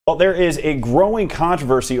Well, there is a growing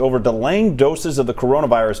controversy over delaying doses of the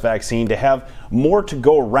coronavirus vaccine to have more to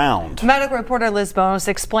go around. Medical reporter Liz Bonos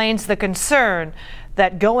explains the concern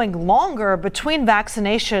that going longer between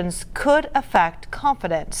vaccinations could affect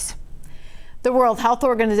confidence. The World Health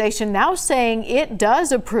Organization now saying it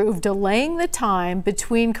does approve delaying the time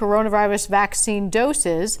between coronavirus vaccine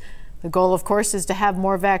doses. The goal, of course, is to have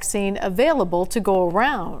more vaccine available to go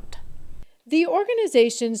around. The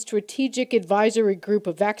organization's strategic advisory group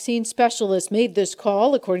of vaccine specialists made this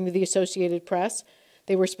call, according to the Associated Press.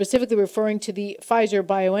 They were specifically referring to the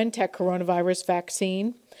Pfizer-BioNTech coronavirus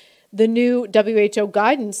vaccine. The new WHO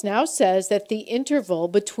guidance now says that the interval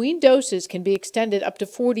between doses can be extended up to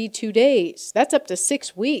 42 days. That's up to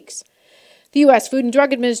 6 weeks. The U.S. Food and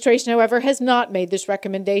Drug Administration, however, has not made this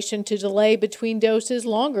recommendation to delay between doses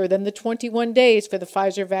longer than the 21 days for the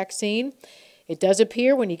Pfizer vaccine. It does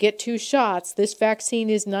appear when you get 2 shots, this vaccine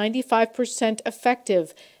is 95%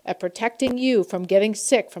 effective at protecting you from getting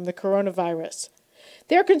sick from the coronavirus.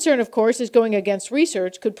 Their concern, of course, is going against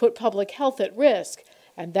research could put public health at risk,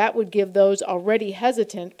 and that would give those already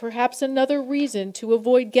hesitant perhaps another reason to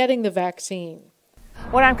avoid getting the vaccine.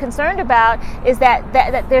 What I'm concerned about is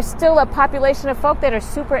that there's still a population of folk that are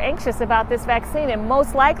super anxious about this vaccine, and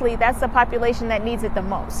most likely that's the population that needs it the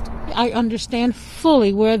most. I understand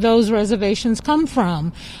fully where those reservations come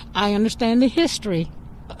from. I understand the history.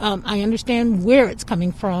 I understand where it's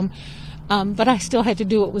coming from. But I still had to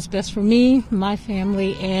do what was best for me, my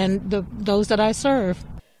family, and those that I serve.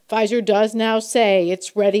 Pfizer does now say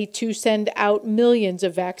it's ready to send out millions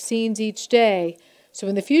of vaccines each day. So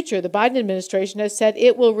in the future, the Biden administration has said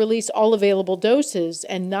it will release all available doses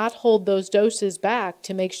and not hold those doses back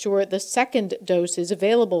to make sure the second dose is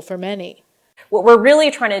available for many. What we're really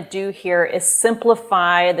trying to do here is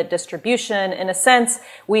simplify the distribution. In a sense,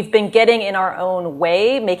 we've been getting in our own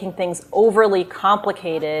way, making things overly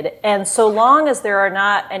complicated. And so long as there are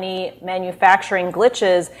not any manufacturing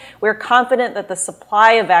glitches, we're confident that the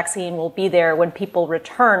supply of vaccine will be there when people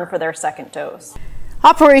return for their second dose.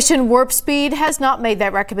 Operation Warp Speed has not made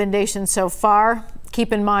that recommendation so far.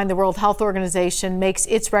 Keep in mind the World Health Organization makes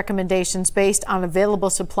its recommendations based on available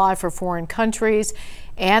supply for foreign countries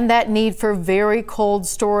and that need for very cold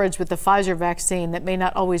storage with the Pfizer vaccine that may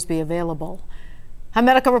not always be available. I'm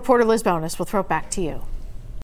medical reporter Liz Bonos. We'll throw it back to you.